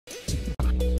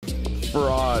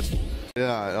god.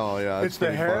 Yeah, oh yeah. It's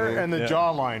the hair funny. and the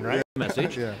jawline, right? Yeah.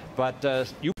 Message. Yeah. But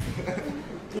you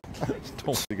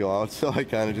to go out, so I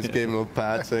kind of just gave him a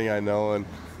pat saying I know and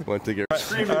went to get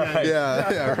Screaming at you.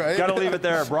 yeah, right? Gotta leave it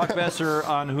there. Brock Boeser,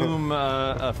 on whom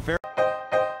a fair...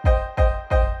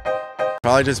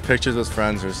 Probably just pictures with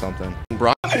friends or something.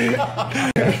 Brock. Do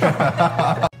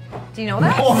you know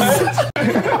that?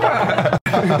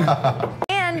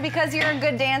 And because you're a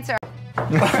good dancer.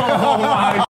 Oh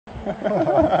my.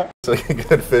 It's like a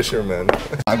good fisherman.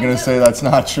 I'm gonna say that's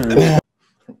not true. A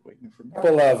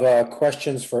couple of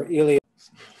questions for Ilya.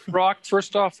 Brock,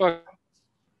 first off,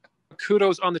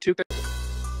 kudos on the two.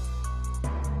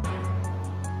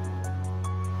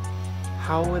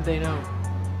 How would they know?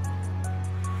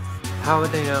 How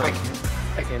would they know? I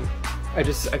can't.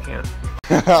 I can't.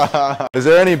 Is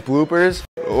there any bloopers?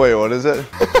 Wait, what is it?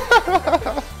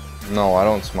 No, I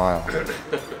don't smile.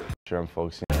 Sure, I'm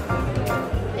focusing.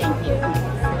 Thank you.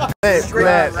 Hey,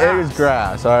 man, it was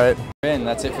grass, alright? Man,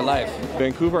 that's it for life.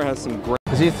 Vancouver has some great...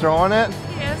 Is he throwing it?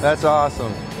 Yes. That's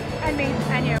awesome. And me,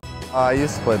 and you. I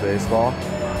used to play baseball.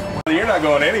 You're not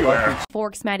going anywhere.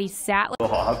 Forks Maddie sat.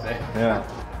 Yeah.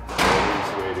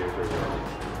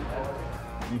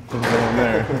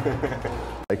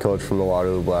 I coach from the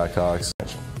Waterloo Blackhawks.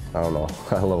 I don't know.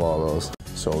 I love all those.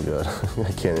 So good.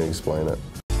 I can't even explain it.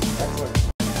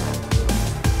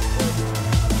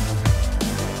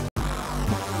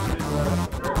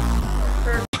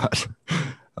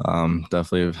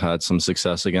 Definitely have had some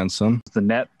success against them. The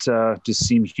net just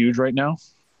seems huge right now.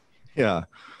 Yeah.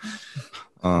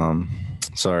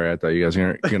 Sorry, I thought you guys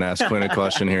were gonna ask Quinn a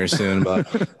question here soon, but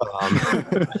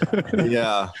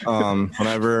yeah.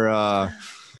 Whenever I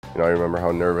remember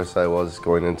how nervous I was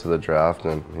going into the draft,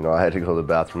 and I had to go to the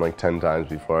bathroom like 10 times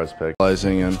before I was picked.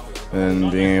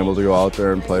 And being able to go out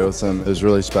there and play with them is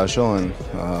really special, and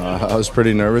I was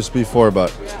pretty nervous before,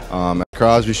 but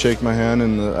Crosby shook my hand,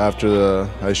 and after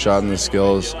I shot in the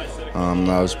skills,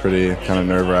 that was pretty kind of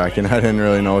nerve-wracking. I didn't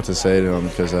really know what to say to him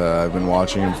because I've been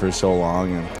watching him for so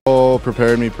long, and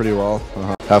prepared me pretty well.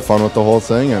 Have fun with the whole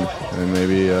thing, and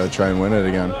maybe try and win it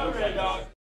again.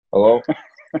 Hello?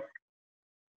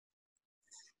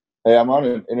 Hey, I'm on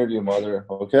an interview, mother,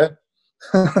 okay?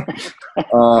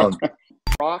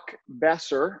 Brock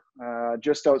Boeser,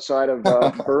 just outside of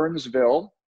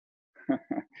Burnsville,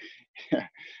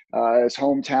 his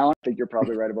hometown. I think you're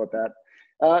probably right about that.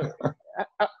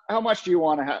 How much do you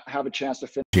want to have a chance to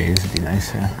finish? Jays would be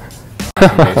nice, yeah.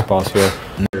 Baseball's here.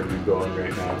 Going right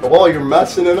now. Oh, you're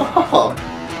messing it up. I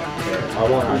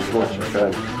want to watch your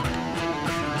head.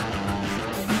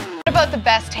 What about the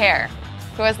best hair?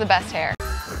 Who has the best hair?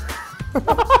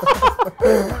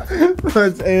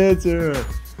 Let's answer it.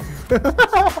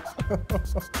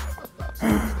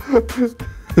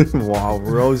 Wow,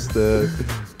 roasted.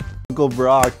 Uncle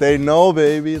Brock, they know,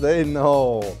 baby, they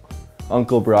know.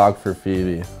 Uncle Brock for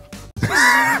Phoebe.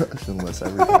 I should list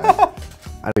every time.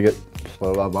 I get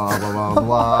blah blah blah blah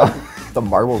blah. The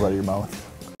marbles out of your mouth.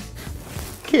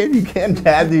 You can't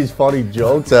add these funny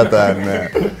jokes at that,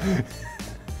 man.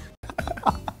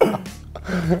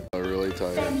 I'm really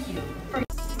tired.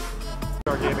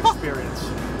 Our game experience.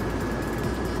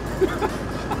 Woo!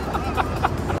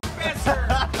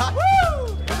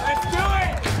 Let's do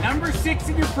it! Number 6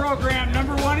 in your program,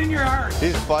 number 1 in your heart.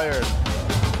 He's fired.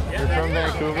 You're from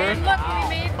Vancouver? And look, we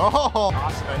made. Oh,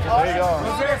 there you go.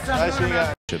 Nice seeing you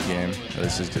guys. Chip game.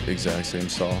 This is the exact same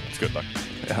stall. It's good luck.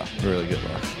 Yeah, really good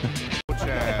luck.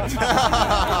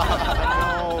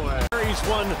 No way. He's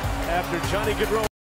won after Johnny Gaudreau.